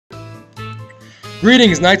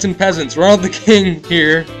Greetings, knights and peasants. Ronald the King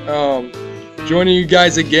here, joining you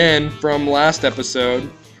guys again from last episode.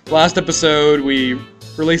 Last episode, we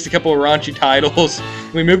released a couple of raunchy titles.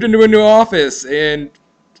 We moved into a new office, and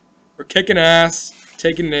we're kicking ass,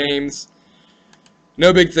 taking names.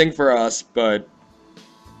 No big thing for us, but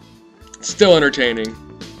still entertaining.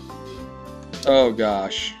 Oh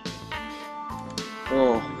gosh.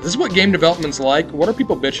 Oh, this is what game development's like. What are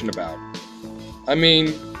people bitching about? I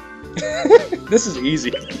mean, this is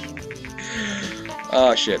easy.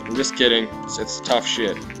 Oh shit, I'm just kidding. It's tough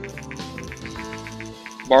shit.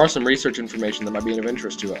 Borrow some research information that might be of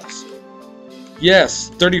interest to us. Yes,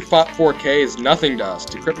 34K is nothing to us.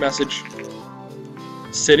 Decrypt message.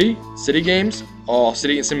 City? City games? Oh,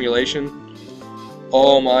 city and simulation.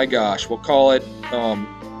 Oh my gosh, we'll call it,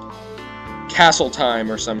 Castle Time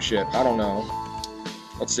or some shit. I don't know.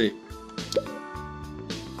 Let's see.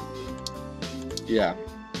 Yeah.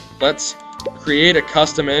 Let's create a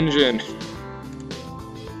custom engine.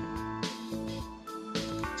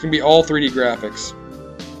 It's gonna be all 3D graphics.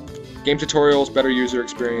 Game tutorials, better user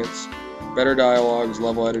experience, better dialogues,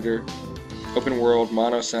 level editor, open world,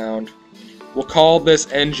 mono sound. We'll call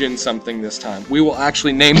this engine something this time. We will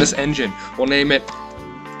actually name this engine. We'll name it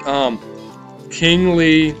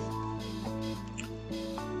Kingly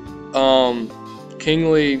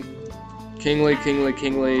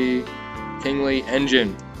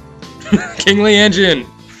Engine. Kingly Engine.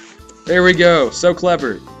 There we go. So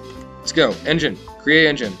clever. Let's go. Engine. Create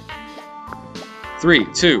engine. 3,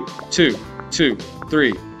 2, 2, 2,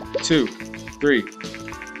 3, 2, 3.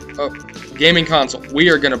 Oh, gaming console. We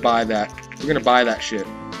are gonna buy that. We're gonna buy that shit.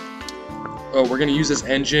 Oh, we're gonna use this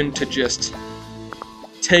engine to just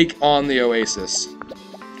take on the Oasis.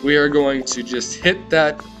 We are going to just hit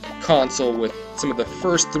that console with some of the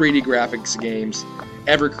first 3D graphics games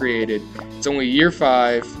ever created. It's only year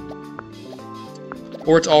 5,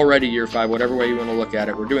 or it's already year 5, whatever way you want to look at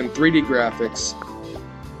it. We're doing 3D graphics.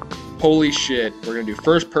 Holy shit, we're gonna do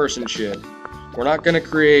first-person shit. We're not gonna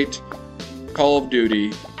create Call of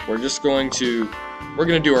Duty. We're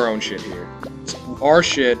gonna do our own shit here. It's our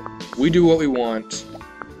shit. We do what we want.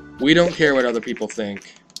 We don't care what other people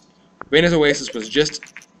think. Vena's Oasis was just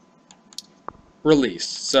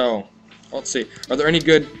released, so let's see. Are there any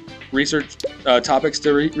good research topics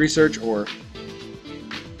to research or?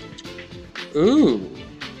 Ooh,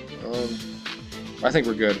 I think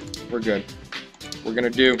we're good. We're good.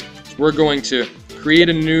 We're going to create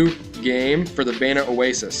a new game for the Vena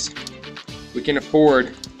Oasis. We can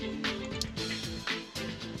afford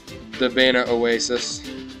the Vena Oasis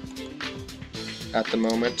at the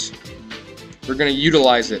moment. We're going to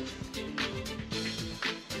utilize it.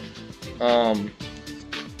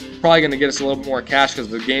 Probably going to get us a little bit more cash because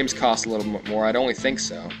the games cost a little bit more. I'd only think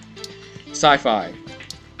so. Sci-fi.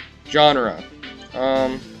 Genre.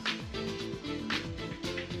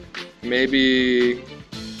 Maybe...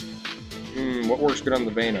 what works good on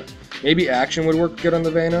the Vena? Maybe action would work good on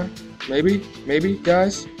the Vena? Maybe? Maybe,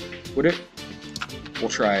 guys? Would it? We'll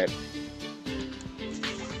try it.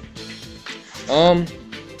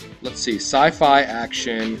 Let's see. Sci-fi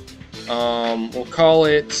action. We'll call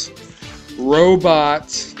it...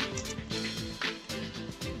 Robot...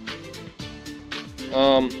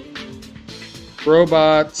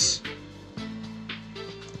 Robots,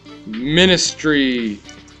 Ministry,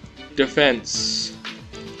 Defense.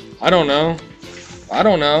 I don't know.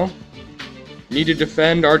 Need to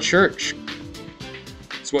defend our church.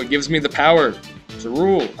 It's what gives me the power. It's a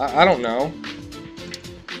rule. I don't know.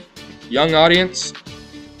 Young audience.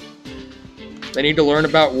 They need to learn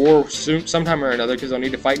about war sometime or another because they'll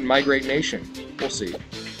need to fight and migrate nation. We'll see.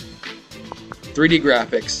 3D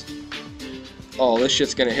graphics. Oh, this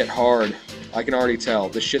shit's gonna hit hard. I can already tell.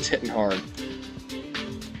 This shit's hitting hard.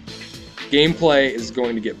 Gameplay is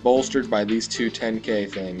going to get bolstered by these two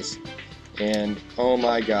 10K things. And, oh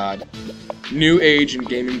my god. New age in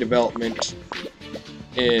gaming development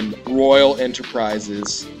in Royal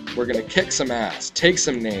Enterprises. We're gonna kick some ass. Take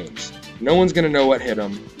some names. No one's gonna know what hit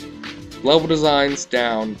them. Level design's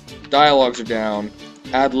down. Dialogues are down.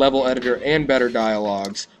 Add level editor and better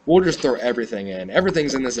dialogues. We'll just throw everything in.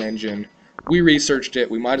 Everything's in this engine. We researched it,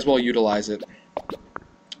 we might as well utilize it.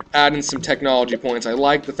 Add in some technology points. I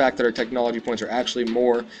like the fact that our technology points are actually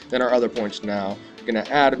more than our other points now. We're gonna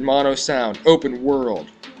add mono sound, open world.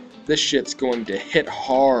 This shit's going to hit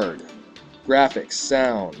hard. Graphics,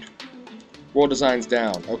 sound. World design's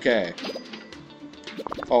down, okay.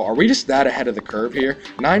 Oh, are we just that ahead of the curve here?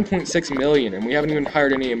 9.6 million and we haven't even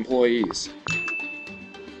hired any employees.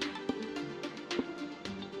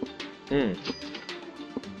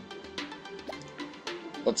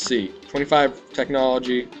 Let's see. 25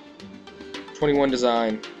 technology, 21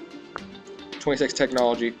 design, 26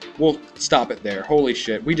 technology. We'll stop it there. Holy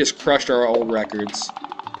shit, we just crushed our old records.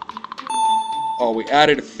 Oh, we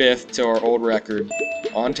added a 5th to our old record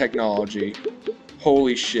on technology.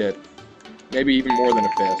 Holy shit. Maybe even more than a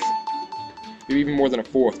 5th. Maybe even more than a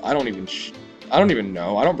 4th. I don't even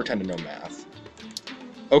know. I don't pretend to know math.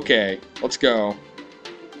 Okay, let's go.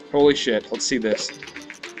 Holy shit, let's see this.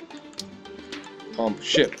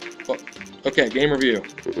 Shit. Oh, okay, game review.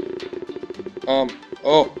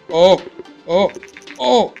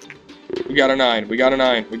 We got a 9. We got a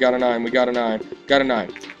 9. We got a 9. We got a 9. Got a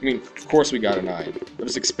 9. I mean, of course we got a 9. It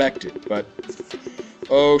was expected, but...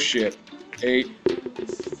 Oh shit. 8.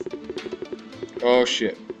 Oh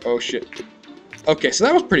shit. Oh shit. Okay, so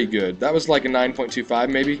that was pretty good. That was like a 9.25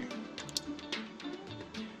 maybe.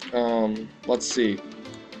 Let's see.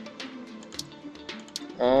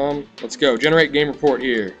 Let's go. Generate game report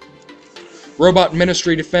here. Robot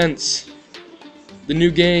Ministry Defense. The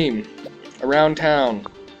new game. Around town.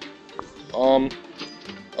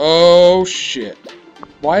 Oh shit.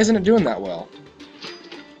 Why isn't it doing that well?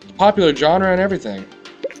 Popular genre and everything.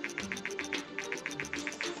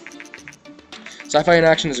 Sci-fi and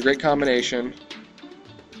action is a great combination.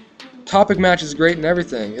 Topic match is great and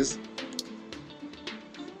everything.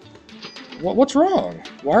 What's wrong?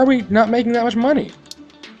 Why are we not making that much money?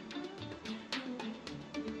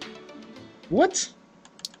 What?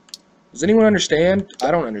 Does anyone understand?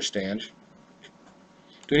 I don't understand.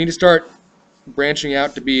 Do we need to start branching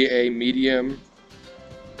out to be a medium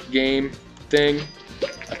game thing?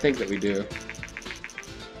 I think that we do.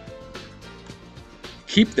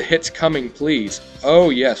 Keep the hits coming, please. Oh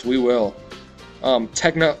yes, we will.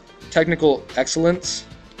 Technical excellence.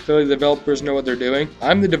 Clearly the developers know what they're doing.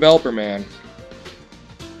 I'm the developer, man.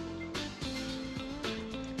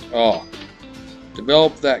 Oh.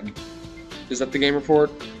 Develop that. Is that the game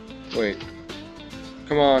report? Wait.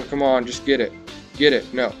 Come on, just get it. Get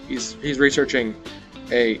it. No, he's researching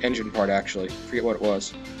a engine part, actually. Forget what it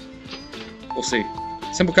was. We'll see.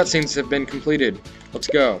 Simple cutscenes have been completed. Let's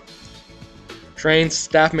go. Train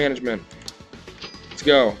staff management. Let's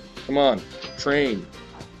go. Come on. Train.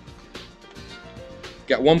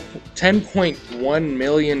 Got $10.1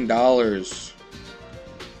 million.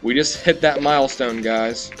 We just hit that milestone,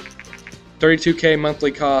 guys. 32K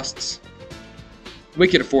monthly costs. We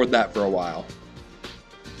could afford that for a while.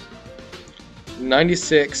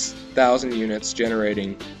 96,000 units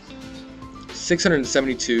generating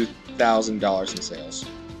 $672,000 in sales.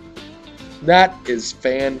 That is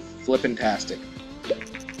fan-flippin-tastic.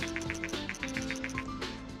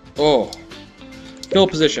 Oh. Fill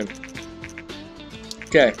position.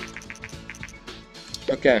 Okay.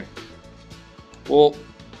 Okay. We'll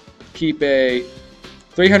keep a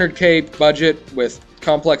 300K budget with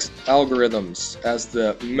complex algorithms as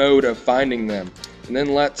the mode of finding them. And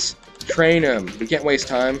then let's train them. We can't waste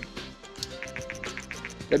time.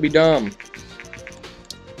 That'd be dumb.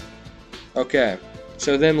 Okay.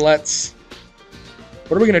 So then let's...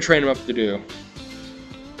 What are we going to train them up to do?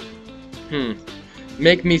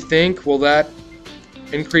 Make me think. Will that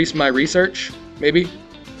increase my research? Maybe?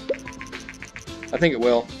 I think it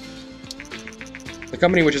will. The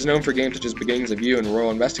company, which is known for games such as Beginnings of You and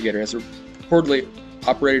Royal Investigator, has reportedly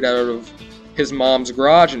operated out of his mom's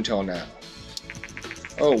garage until now.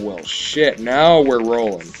 Oh, well, shit. Now we're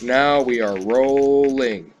rolling. Now we are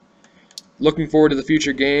rolling. Looking forward to the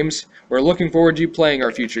future games. We're looking forward to you playing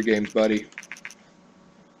our future games, buddy.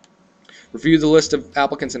 Review the list of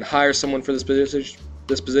applicants and hire someone for this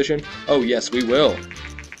position. Oh, yes, we will.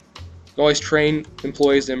 Always train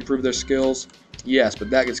employees to improve their skills. Yes, but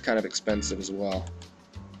that gets kind of expensive as well.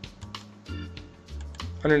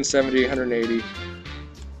 170, 180,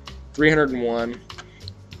 301.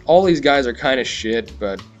 All these guys are kind of shit,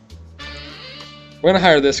 but we're going to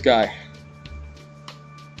hire this guy.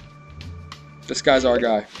 This guy's our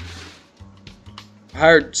guy. I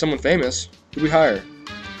hired someone famous. Who did we hire?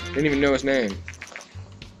 Didn't even know his name.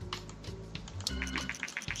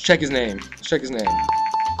 Let's check his name. Let's check his name.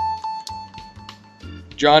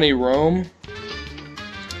 Johnny Rome.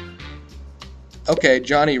 Okay,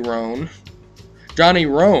 Johnny Rome. Johnny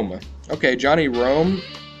Rome. Okay, Johnny Rome.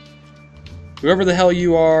 Whoever the hell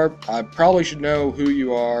you are, I probably should know who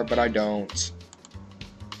you are, but I don't.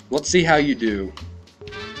 Let's see how you do.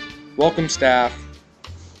 Welcome, staff.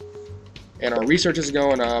 And our research is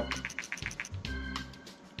going up.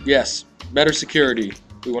 Yes, better security.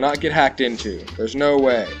 We will not get hacked into. There's no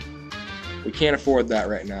way. We can't afford that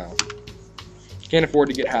right now. Can't afford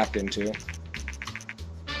to get hacked into.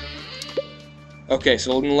 Okay,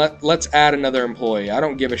 so let's add another employee. I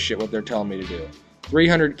don't give a shit what they're telling me to do.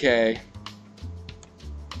 300K.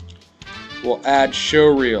 We'll add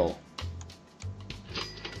showreel.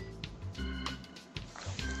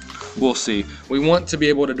 We'll see. We want to be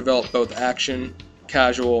able to develop both action,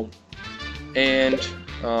 casual, and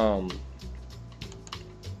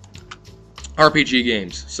RPG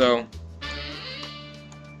games. So,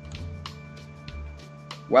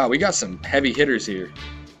 wow, we got some heavy hitters here.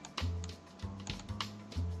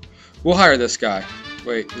 We'll hire this guy.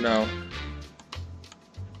 Wait, no.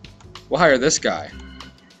 We'll hire this guy.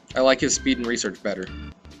 I like his speed and research better.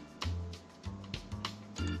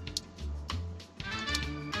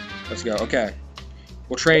 Let's go. Okay.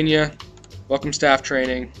 We'll train you. Welcome staff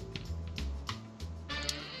training.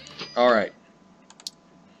 Alright.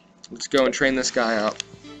 Let's go and train this guy up.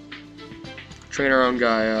 Train our own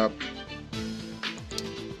guy up.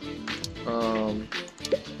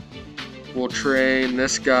 We'll train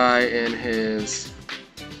this guy in his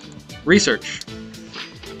research.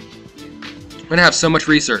 We're gonna have so much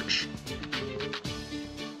research.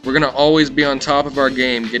 We're gonna always be on top of our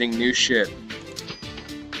game getting new shit.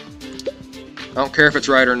 I don't care if it's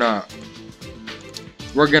right or not.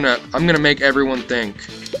 I'm gonna make everyone think.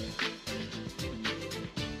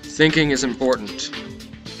 Thinking is important.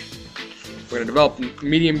 We're gonna develop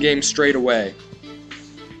medium games straight away.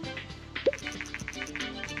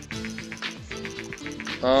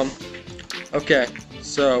 Okay,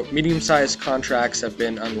 so medium-sized contracts have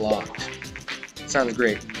been unlocked. Sounds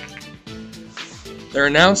great. They're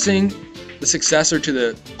announcing the successor to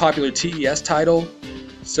the popular TES title,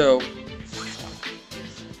 so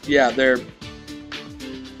yeah, they're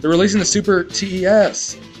releasing the Super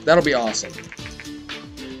TES. That'll be awesome.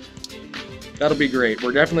 That'll be great.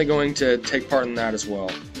 We're definitely going to take part in that as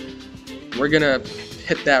well. We're gonna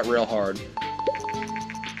hit that real hard.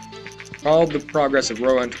 Followed the progress of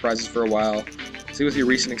Row Enterprises for a while. See with your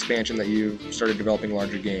recent expansion that you've started developing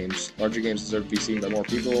larger games. Larger games deserve to be seen by more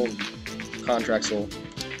people. Contracts will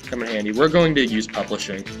come in handy. We're going to use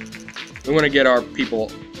publishing. We want to get our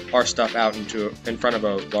stuff out in front of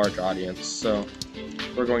a large audience, so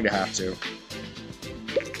we're going to have to.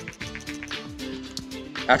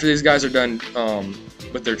 After these guys are done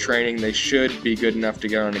with their training, they should be good enough to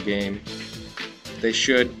get on a game.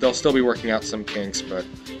 They'll still be working out some kinks, but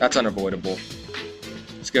that's unavoidable.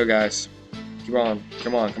 Let's go, guys. Keep on.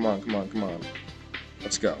 Come on, come on, come on, come on.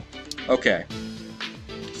 Let's go. Okay.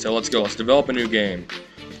 So let's go. Let's develop a new game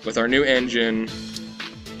with our new engine,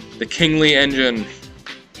 the Kingly engine.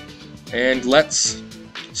 And let's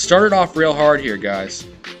start it off real hard here, guys.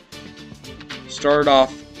 Start it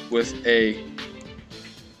off with a...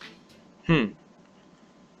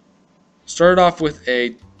 Start it off with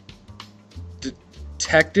a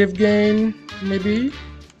detective game, maybe?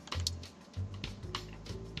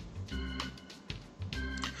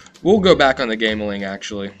 We'll go back on the Gameling,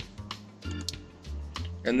 actually.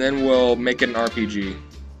 And then we'll make it an RPG.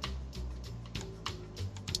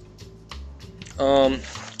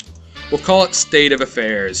 We'll call it State of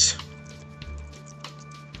Affairs.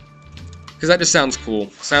 Because that just sounds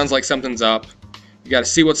cool. Sounds like something's up. You gotta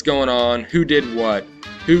see what's going on, who did what,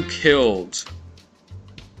 who killed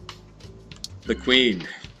the queen.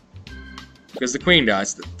 Because the queen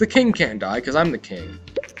dies. The king can't die, because I'm the king.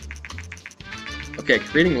 Okay,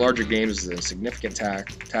 creating larger games is a significant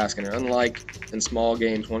task, and unlike in small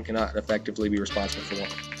games, one cannot effectively be responsible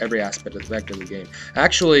for every aspect of the game.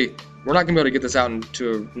 Actually, we're not going to be able to get this out in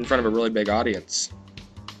front of a really big audience.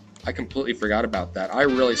 I completely forgot about that. I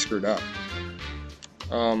really screwed up.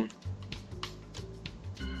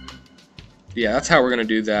 Yeah, that's how we're going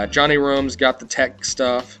to do that. Johnny Rome's got the tech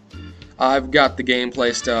stuff. I've got the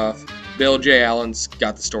gameplay stuff. Bill J. Allen's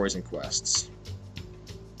got the stories and quests.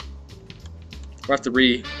 We'll have to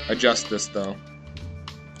readjust this, though.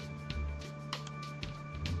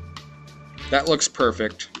 That looks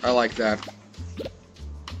perfect. I like that.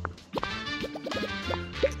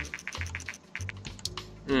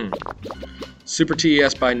 Super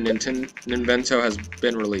TES by Ninvento has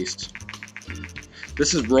been released.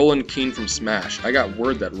 This is Roland Keane from Smash. I got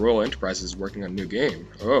word that Royal Enterprises is working on a new game.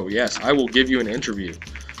 Oh, yes. I will give you an interview.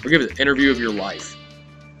 We'll give it an interview of your life.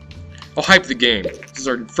 I'll hype the game. This is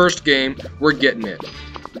our first game. We're getting it.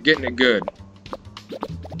 We're getting it good.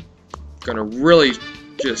 Gonna really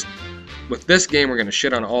just... With this game, we're gonna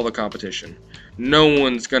shit on all the competition. No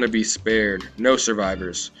one's gonna be spared. No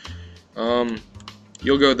survivors.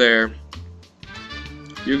 You'll go there.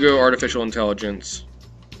 You go artificial intelligence.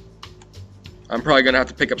 I'm probably gonna have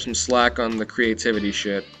to pick up some slack on the creativity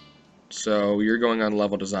shit. So you're going on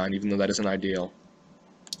level design, even though that isn't ideal.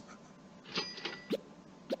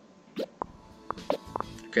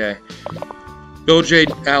 Okay. Bill J.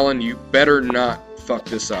 Allen, you better not fuck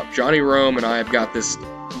this up. Johnny Rome and I have got this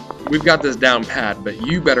we've got this down pat, but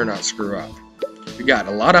you better not screw up. We got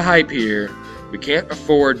a lot of hype here. We can't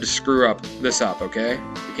afford to screw this up, okay?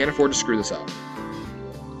 We can't afford to screw this up.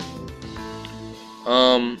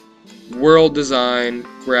 World design,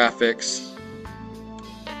 graphics.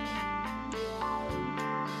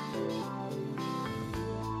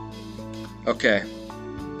 Okay.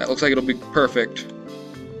 That looks like it'll be perfect.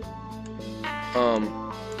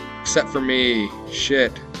 Except for me.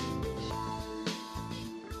 Shit.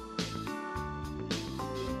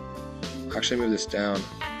 Actually, move this down.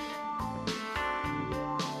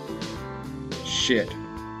 Shit.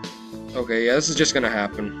 Okay, yeah, this is just gonna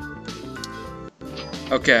happen.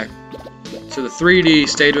 Okay. So the 3D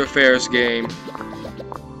State of Affairs game.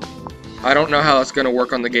 I don't know how that's gonna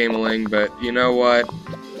work on the Gameling, but you know what?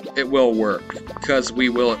 It will work, because we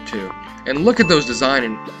will it too. And look at those design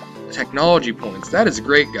and technology points. That is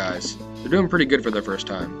great, guys. They're doing pretty good for their first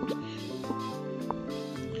time.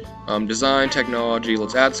 Design, technology,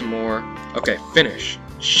 let's add some more. Okay, finish.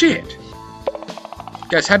 Shit!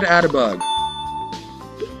 Guys, had to add a bug.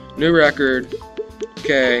 New record.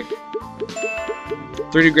 Okay.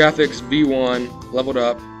 3D graphics, V1, leveled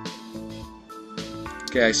up.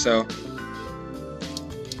 Okay, so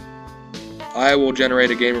I will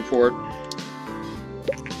generate a game report.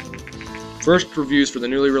 First reviews for the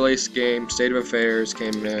newly released game, State of Affairs,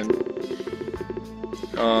 came in.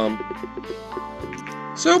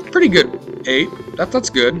 So pretty good. 8.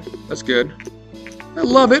 That's good. That's good. I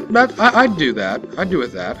love it. I'd do that. I'd do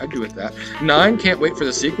with that. I'd do with that. 9. Can't wait for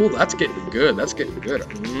the sequel. That's getting good. That's getting good.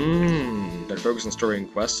 They're focused on story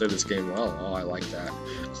and quests, so this game well. Oh, I like that.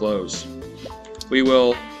 Close. We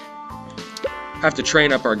will have to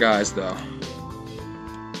train up our guys, though.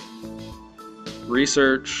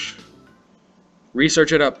 Research.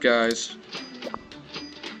 Research it up, guys.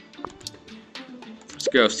 Let's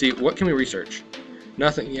go. See, what can we research?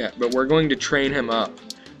 Nothing yet, but we're going to train him up.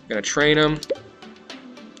 We're going to train him.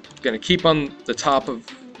 Going to keep on the top of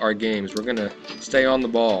our games. We're going to stay on the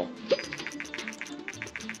ball.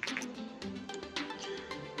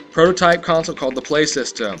 Prototype console called the Play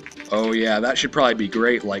System. Oh yeah, that should probably be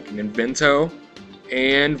great. Like Ninvento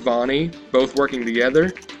and Vonnie both working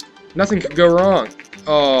together. Nothing could go wrong.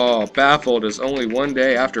 Oh, baffled as only one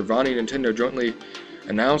day after Vonnie and Nintendo jointly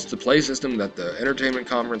announced the Play System that the entertainment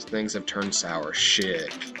conference things have turned sour.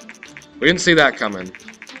 Shit. We didn't see that coming.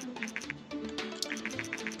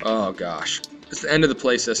 Oh gosh. It's the end of the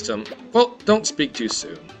Play System. Well, don't speak too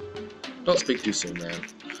soon. Don't speak too soon, man.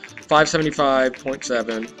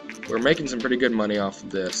 575.7. We're making some pretty good money off of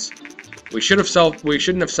this. We shouldn't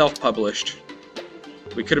have self-published.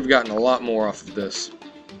 We could have gotten a lot more off of this.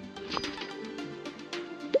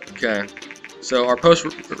 Okay. So our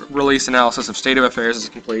post-release analysis of State of Affairs is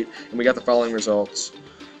complete, and we got the following results.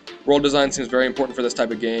 World design seems very important for this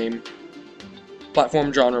type of game.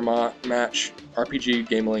 Platform genre match. RPG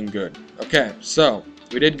gameling good. Okay, so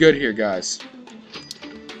we did good here, guys.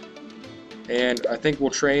 And I think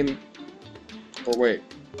we'll train. Or wait.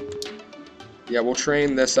 Yeah, we'll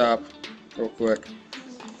train this up real quick.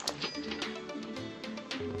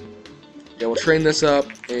 Yeah, we'll train this up,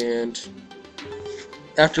 and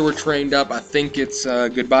after we're trained up, I think it's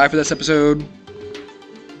goodbye for this episode.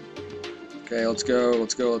 Okay, let's go,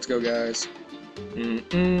 guys.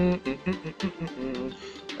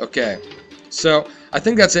 Okay, so I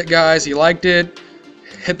think that's it, guys. You liked it?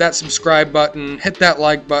 Hit that subscribe button, hit that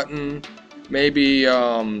like button. Maybe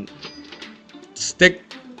stick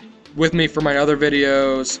with me for my other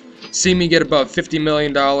videos. See me get above $50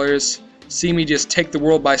 million. See me just take the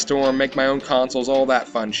world by storm, make my own consoles, all that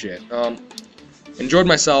fun shit. Enjoyed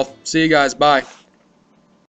myself. See you guys. Bye.